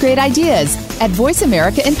for more great ideas at Voice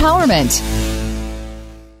America Empowerment.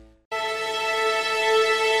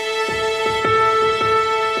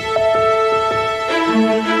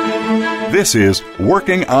 This is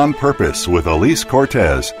Working on Purpose with Elise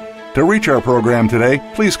Cortez. To reach our program today,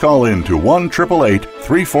 please call in to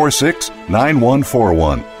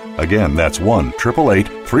 1-888-346-9141. Again, that's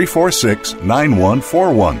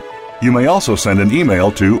 1-888-346-9141. You may also send an email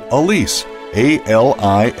to Elise,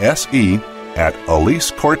 A-L-I-S-E, at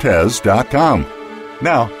EliseCortez.com.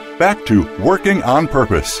 Now, back to Working on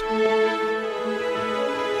Purpose.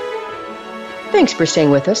 Thanks for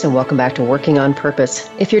staying with us, and welcome back to Working on Purpose.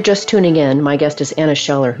 If you're just tuning in, my guest is Anna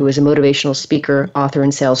Scheller, who is a motivational speaker, author,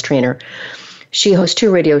 and sales trainer. She hosts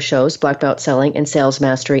 2 radio shows, Black Belt Selling and Sales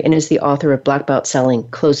Mastery, and is the author of Black Belt Selling,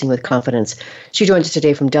 Closing with Confidence. She joins us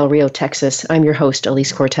today from Del Rio, Texas. I'm your host,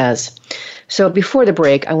 Elise Cortez. So before the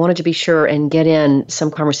break, I wanted to be sure and get in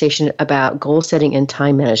some conversation about goal setting and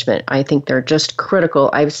time management. I think they're just critical.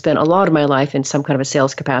 I've spent a lot of my life in some kind of a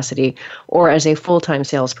sales capacity or as a full-time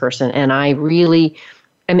salesperson, and I really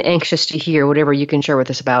am anxious to hear whatever you can share with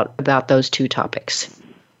us about those 2 topics.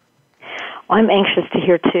 I'm anxious to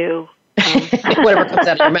hear too. Whatever comes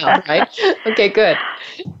out of your mouth, right? Okay, good.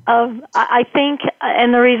 I think,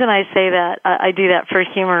 and the reason I say that, I do that for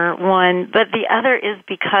humor, one, but the other is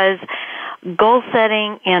because goal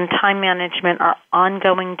setting and time management are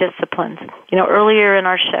ongoing disciplines. You know, earlier in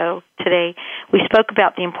our show today, we spoke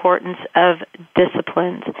about the importance of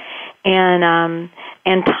disciplines.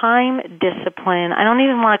 And time discipline, I don't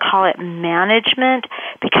even want to call it management,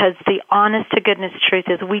 because the honest to goodness truth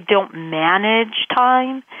is we don't manage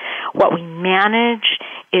time. What we manage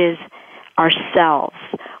is ourselves.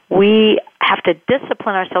 We have to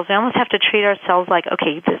discipline ourselves. We almost have to treat ourselves like,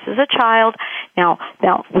 okay, this is a child. Now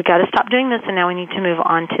we got to stop doing this, and now we need to move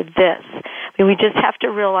on to this. I mean, we just have to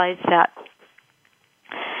realize that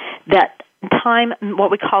time, what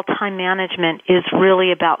we call time management, is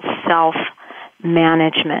really about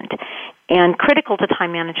self-management. And critical to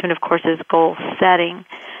time management, of course, is goal setting.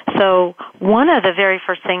 So one of the very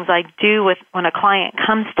first things I do when a client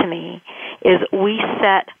comes to me is we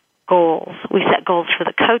set goals. We set goals for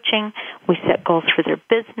the coaching. We set goals for their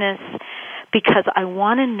business, because I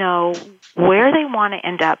want to know where they want to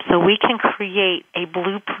end up so we can create a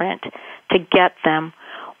blueprint to get them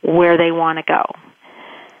where they want to go.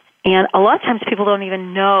 And a lot of times people don't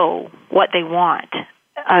even know what they want.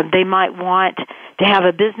 They might want to have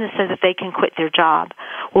a business so that they can quit their job.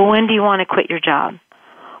 Well, when do you want to quit your job?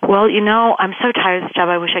 Well, you know, I'm so tired of this job,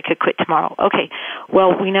 I wish I could quit tomorrow. Okay,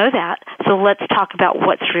 well, we know that, so let's talk about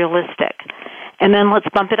what's realistic. And then let's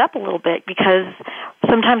bump it up a little bit, because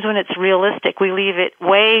sometimes when it's realistic, we leave it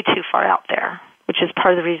way too far out there, which is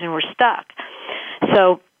part of the reason we're stuck.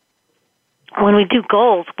 So when we do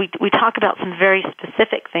goals, we talk about some very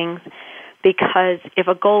specific things, because if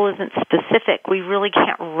a goal isn't specific, we really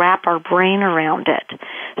can't wrap our brain around it.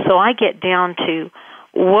 So I get down to,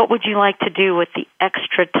 what would you like to do with the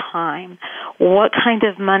extra time? What kind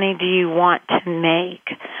of money do you want to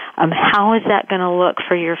make? How is that going to look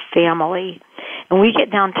for your family? And we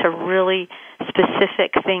get down to really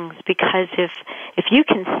specific things, because if you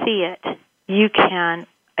can see it, you can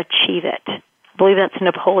achieve it. I believe that's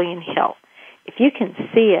Napoleon Hill. If you can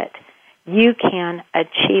see it, you can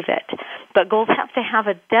achieve it. But goals have to have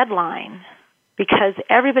a deadline, because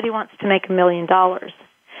everybody wants to make $1 million.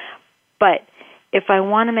 But if I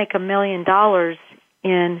want to make $1 million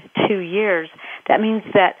in 2 years, that means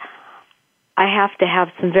that I have to have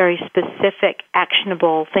some very specific,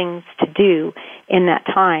 actionable things to do in that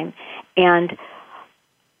time. And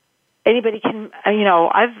anybody can, you know,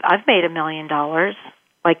 I've made $1 million,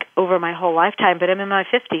 like, over my whole lifetime, but I'm in my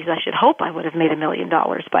 50s. I should hope I would have made $1 million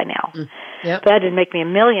by now. Yep. But that didn't make me a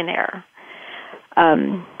millionaire.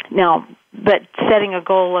 But setting a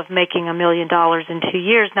goal of making $1 million in 2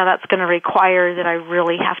 years, now that's going to require that I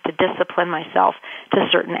really have to discipline myself to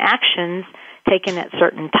certain actions taken at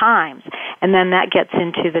certain times. And then that gets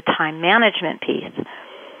into the time management piece.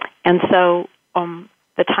 And so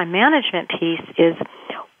the time management piece is,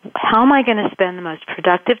 how am I going to spend the most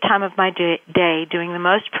productive time of my day doing the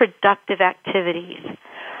most productive activities?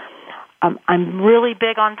 I'm really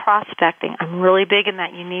big on prospecting. I'm really big in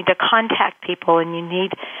that you need to contact people and you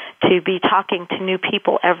need to be talking to new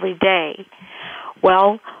people every day.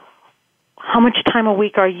 Well, how much time a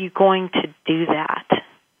week are you going to do that?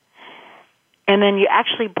 And then you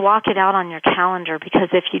actually block it out on your calendar, because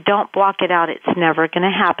if you don't block it out, it's never going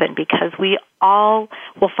to happen, because we all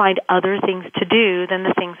will find other things to do than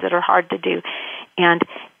the things that are hard to do. And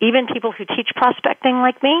even people who teach prospecting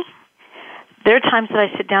like me, there are times that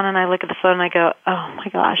I sit down and I look at the phone and I go, oh my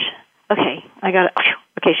gosh, okay,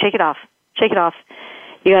 shake it off.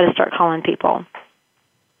 You got to start calling people.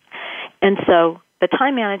 And so the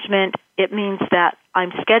time management, it means that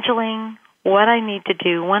I'm scheduling what I need to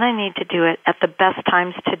do, when I need to do it, at the best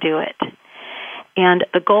times to do it. And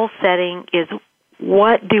the goal setting is,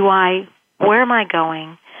 where am I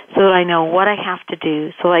going, so that I know what I have to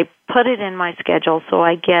do, so I put it in my schedule so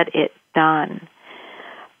I get it done.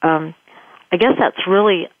 I guess that's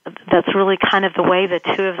really kind of the way the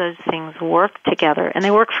two of those things work together, and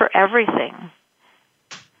they work for everything.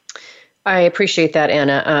 I appreciate that,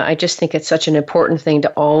 Anna. I just think it's such an important thing to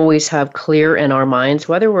always have clear in our minds,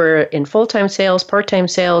 whether we're in full-time sales, part-time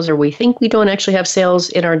sales, or we think we don't actually have sales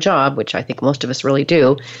in our job, which I think most of us really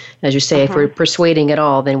do. As you say, if we're persuading at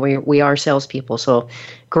all, then we are salespeople. So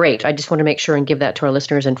great. I just want to make sure and give that to our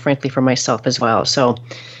listeners and frankly for myself as well. So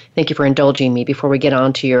thank you for indulging me before we get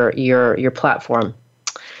on to your platform.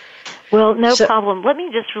 Well, no problem. Let me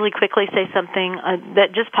just really quickly say something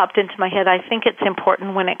that just popped into my head. I think it's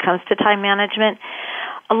important when it comes to time management.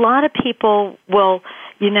 A lot of people will,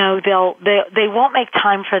 they won't make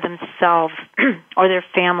time for themselves or their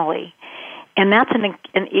family. And that's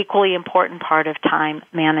an equally important part of time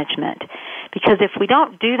management. Because if we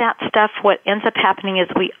don't do that stuff, what ends up happening is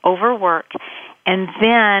we overwork, and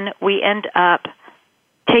then we end up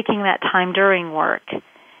taking that time during work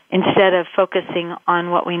instead of focusing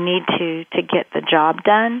on what we need to get the job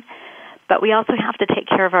done. But we also have to take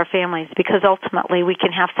care of our families, because ultimately we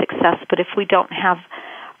can have success, but if we don't have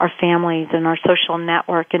our families and our social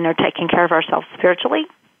network and they're taking care of ourselves spiritually,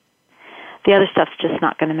 the other stuff's just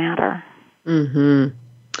not going to matter. Mm-hmm.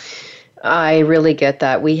 I really get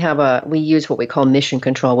that. We use what we call mission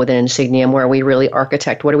control within Insigniam, where we really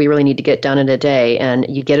architect what do we really need to get done in a day, and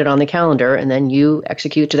you get it on the calendar, and then you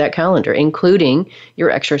execute to that calendar, including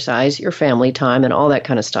your exercise, your family time, and all that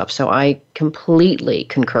kind of stuff. So I completely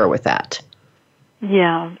concur with that.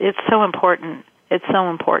 Yeah, it's so important. It's so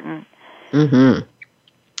important. Mm-hmm.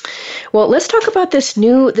 Well, let's talk about this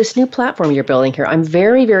new platform you're building here. I'm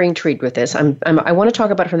very, very intrigued with this. I want to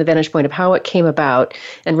talk about it from the vantage point of how it came about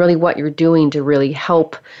and really what you're doing to really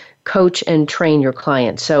help coach and train your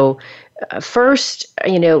clients. So first,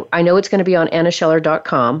 I know it's going to be on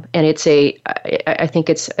annascheller.com, and I think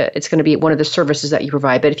it's going to be one of the services that you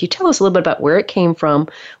provide. But if you tell us a little bit about where it came from,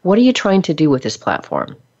 what are you trying to do with this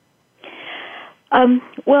platform?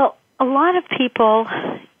 Well, a lot of people,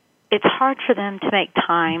 it's hard for them to make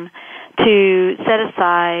time to set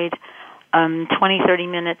aside 20, 30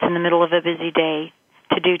 minutes in the middle of a busy day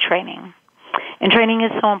to do training. And training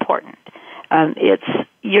is so important.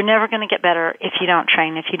 You're never going to get better if you don't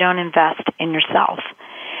train, if you don't invest in yourself.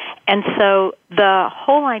 And so the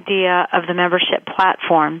whole idea of the membership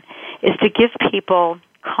platform is to give people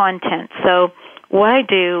content. So what I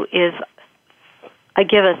do is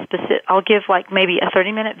I'll give like maybe a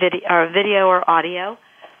 30-minute video or audio,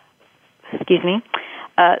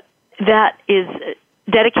 that is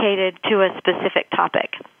dedicated to a specific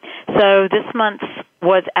topic. So this month's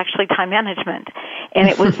was actually time management, and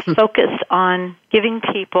it was focused on giving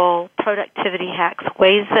people productivity hacks,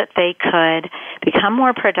 ways that they could become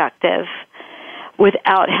more productive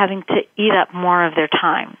without having to eat up more of their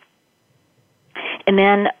time. And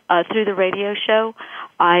then through the radio show,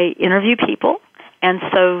 I interview people. And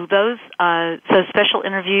so those special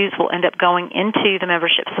interviews will end up going into the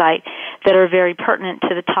membership site that are very pertinent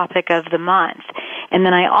to the topic of the month. And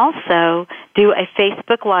then I also do a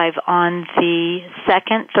Facebook Live on the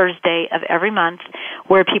second Thursday of every month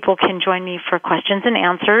where people can join me for questions and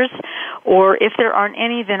answers. Or if there aren't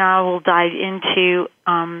any, then I will dive into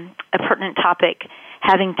a pertinent topic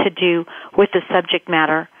having to do with the subject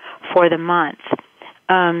matter for the month.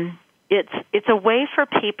 It's a way for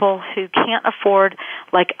people who can't afford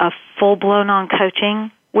like a full-blown on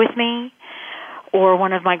coaching with me or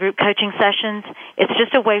one of my group coaching sessions. It's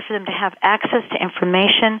just a way for them to have access to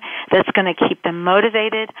information that's going to keep them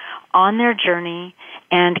motivated on their journey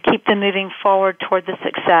and keep them moving forward toward the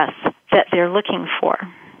success that they're looking for.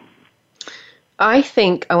 I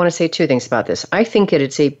want to say two things about this. I think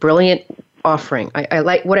it's a brilliant offering.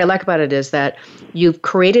 What I like about it is that you've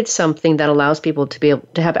created something that allows people to be able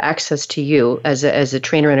to have access to you as a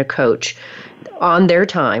trainer and a coach on their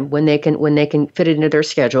time when they can fit it into their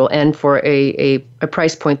schedule and for a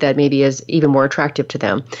price point that maybe is even more attractive to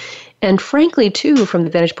them. And frankly, too, from the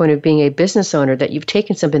vantage point of being a business owner, that you've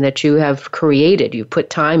taken something that you have created, you've put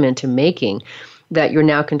time into making, that you're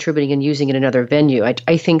now contributing and using in another venue.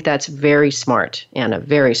 I think that's very smart, Anna,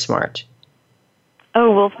 very smart. Oh,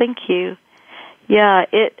 well, thank you. Yeah,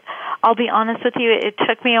 I'll be honest with you, it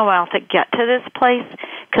took me a while to get to this place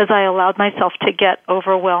because I allowed myself to get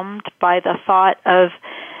overwhelmed by the thought of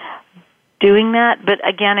doing that. But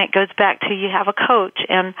again, it goes back to you have a coach,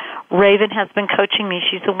 and Raven has been coaching me.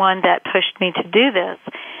 She's the one that pushed me to do this.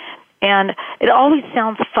 And it always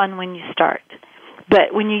sounds fun when you start.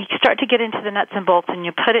 But when you start to get into the nuts and bolts and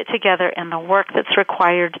you put it together and the work that's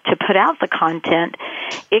required to put out the content,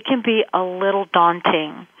 it can be a little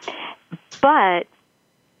daunting. But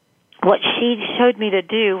what she showed me to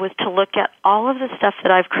do was to look at all of the stuff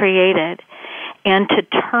that I've created and to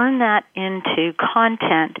turn that into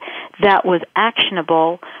content that was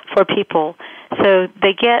actionable for people. So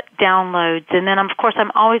they get downloads, and then, of course,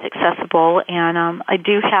 I'm always accessible, and I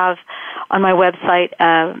do have on my website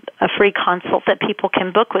a free consult that people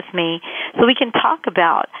can book with me, so we can talk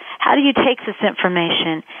about how do you take this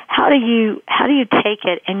information, how do you take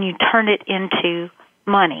it and you turn it into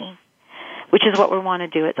money, which is what we want to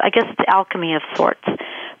do. I guess it's alchemy of sorts,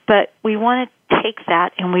 but we want to take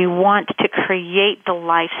that and we want to create the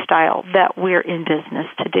lifestyle that we're in business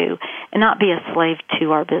to do, and not be a slave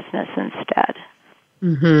to our business instead.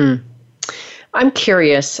 Mm-hmm. I'm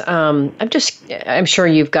curious. I'm sure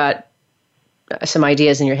you've got some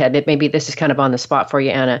ideas in your head. Maybe this is kind of on the spot for you,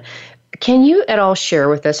 Anna. Can you at all share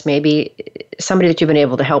with us maybe somebody that you've been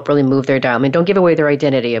able to help really move their dial? I mean, don't give away their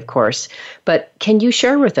identity, of course, but can you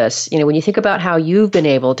share with us, when you think about how you've been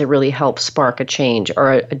able to really help spark a change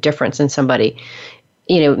or a difference in somebody,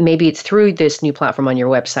 maybe it's through this new platform on your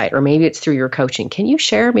website, or maybe it's through your coaching. Can you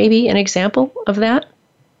share maybe an example of that?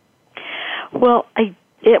 Well,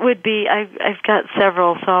 it would be, I've got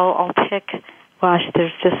several, so I'll pick. Gosh,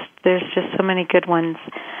 there's just so many good ones.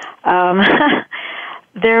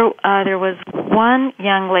 There was one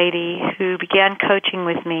young lady who began coaching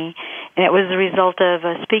with me, and it was the result of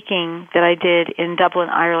a speaking that I did in Dublin,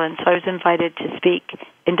 Ireland. So I was invited to speak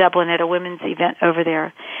in Dublin at a women's event over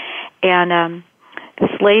there. And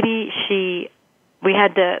this lady, we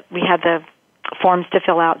had the forms to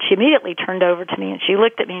fill out. She immediately turned over to me, and she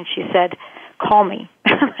looked at me and she said, "Call me."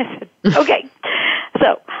 I said, "Okay."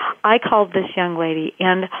 So I called this young lady,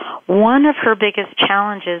 and one of her biggest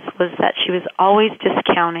challenges was that she was always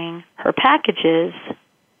discounting her packages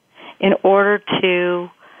in order to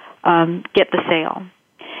get the sale.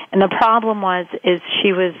 And the problem is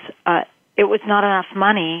she was it was not enough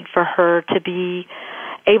money for her to be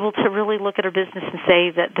able to really look at her business and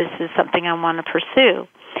say that this is something I want to pursue.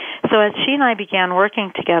 So as she and I began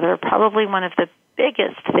working together, probably one of the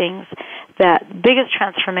biggest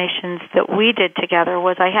transformations that we did together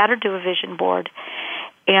was I had her do a vision board.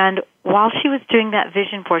 And while she was doing that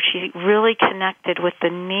vision board, she really connected with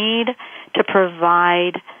the need to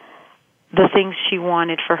provide the things she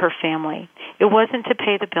wanted for her family. It wasn't to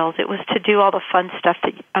pay the bills. It was to do all the fun stuff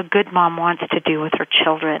that a good mom wants to do with her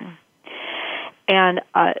children. And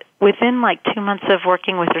within 2 months of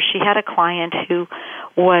working with her, she had a client who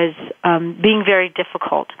was being very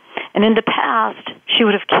difficult. And in the past, she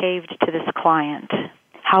would have caved to this client.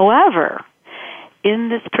 However, in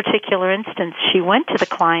this particular instance, she went to the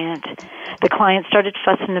client. The client started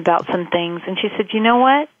fussing about some things, and she said, "You know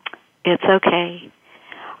what? It's okay.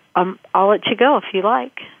 I'll let you go if you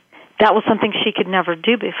like." That was something she could never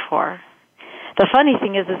do before. The funny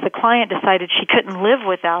thing is the client decided she couldn't live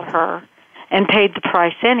without her and paid the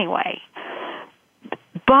price anyway.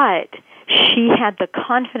 But she had the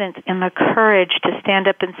confidence and the courage to stand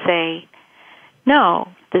up and say, "No,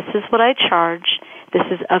 this is what I charge. This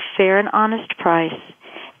is a fair and honest price.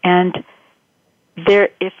 And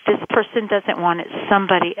if this person doesn't want it,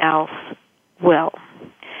 somebody else will."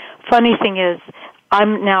 Funny thing is,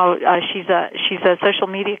 I'm now she's a social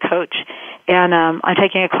media coach, and I'm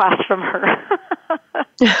taking a class from her.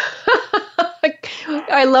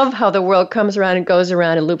 I love how the world comes around and goes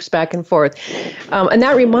around and loops back and forth. And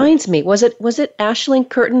that reminds me, was it Aisling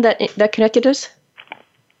Curtin that connected us?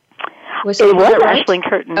 It was right? Aisling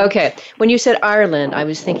Curtin. Okay. When you said Ireland, I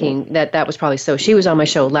was thinking that was probably so. She was on my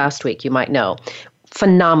show last week, you might know.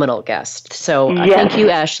 Phenomenal guest. So yes. Thank you,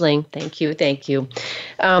 Aisling. Thank you.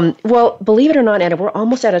 Well, believe it or not, Anna, we're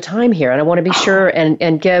almost out of time here, and I want to be sure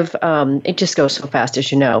and give, it just goes so fast, as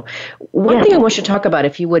you know. One thing I want you to talk about,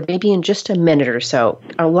 if you would, maybe in just a minute or so.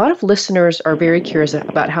 A lot of listeners are very curious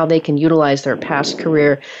about how they can utilize their past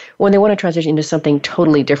career when they want to transition into something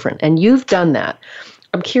totally different, and you've done that.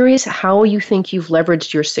 I'm curious how you think you've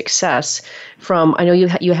leveraged your success from, I know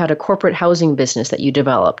you had a corporate housing business that you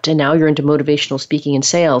developed, and now you're into motivational speaking and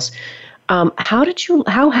sales. How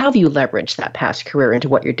have you leveraged that past career into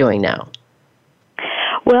what you're doing now?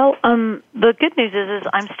 Well, the good news is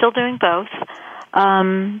I'm still doing both.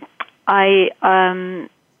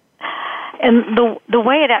 And the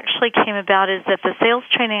way it actually came about is that the sales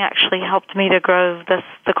training actually helped me to grow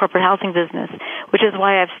the corporate housing business, which is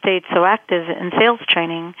why I've stayed so active in sales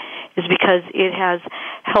training, is because it has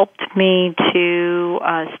helped me to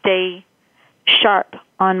stay sharp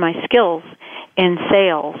on my skills in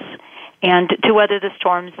sales and to weather the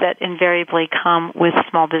storms that invariably come with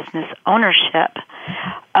small business ownership.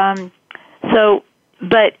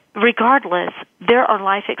 But regardless, there are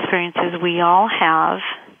life experiences we all have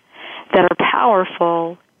that are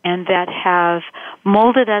powerful and that have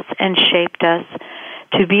molded us and shaped us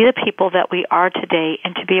to be the people that we are today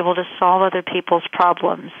and to be able to solve other people's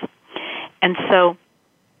problems. And so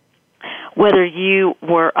whether you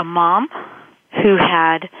were a mom who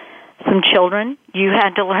had some children, you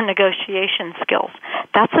had to learn negotiation skills.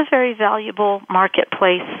 That's a very valuable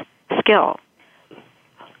marketplace skill.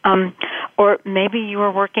 Or maybe you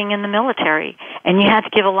were working in the military and you had to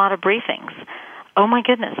give a lot of briefings. Oh my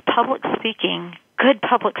goodness, public speaking, good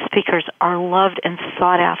public speakers are loved and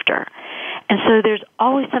sought after. And so there's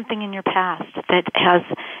always something in your past that has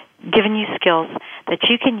given you skills that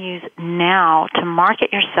you can use now to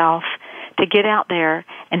market yourself, to get out there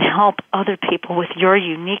and help other people with your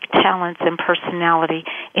unique talents and personality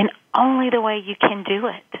in only the way you can do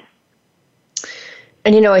it.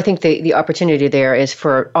 And, I think the opportunity there is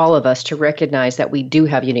for all of us to recognize that we do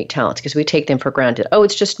have unique talents because we take them for granted. Oh,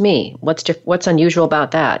 it's just me. What's unusual about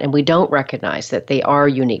that? And we don't recognize that they are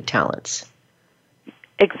unique talents.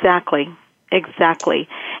 Exactly.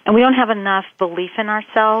 And we don't have enough belief in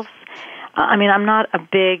ourselves. I'm not a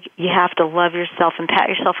big, you have to love yourself and pat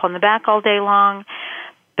yourself on the back all day long,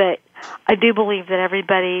 but I do believe that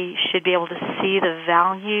everybody should be able to see the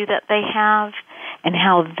value that they have and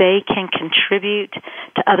how they can contribute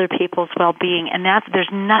to other people's well-being. And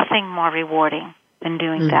there's nothing more rewarding than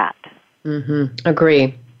doing that. Mm-hmm.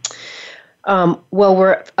 Agree. Well,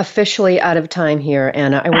 we're officially out of time here,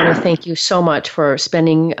 Anna. I want to thank you so much for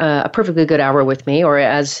spending a perfectly good hour with me, or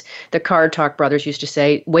as the Card Talk brothers used to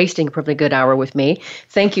say, wasting a perfectly good hour with me.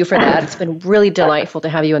 Thank you for that. It's been really delightful to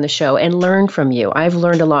have you on the show and learn from you. I've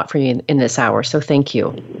learned a lot from you in this hour, so thank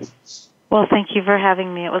you. Well, thank you for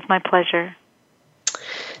having me. It was my pleasure.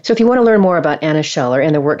 So if you want to learn more about Anna Scheller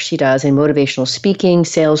and the work she does in motivational speaking,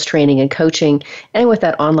 sales training, and coaching, and with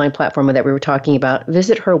that online platform that we were talking about,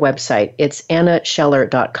 visit her website. It's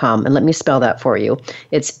annascheller.com. And let me spell that for you.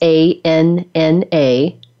 It's ANNASCHELLER.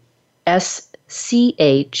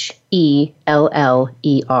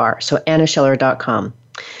 So annascheller.com.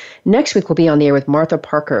 Next week, we'll be on the air with Martha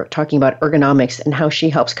Parker talking about ergonomics and how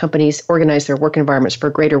she helps companies organize their work environments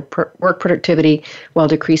for greater work productivity while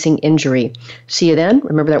decreasing injury. See you then.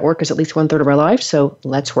 Remember that work is at least 1/3 of our life, so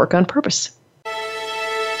let's work on purpose.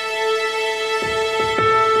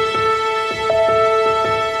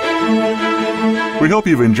 We hope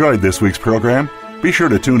you've enjoyed this week's program. Be sure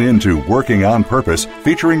to tune in to Working on Purpose,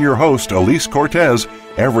 featuring your host, Elise Cortez,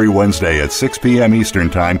 every Wednesday at 6 p.m. Eastern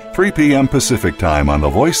Time, 3 p.m. Pacific Time on the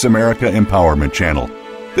Voice America Empowerment Channel.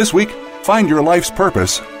 This week, find your life's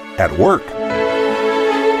purpose at work.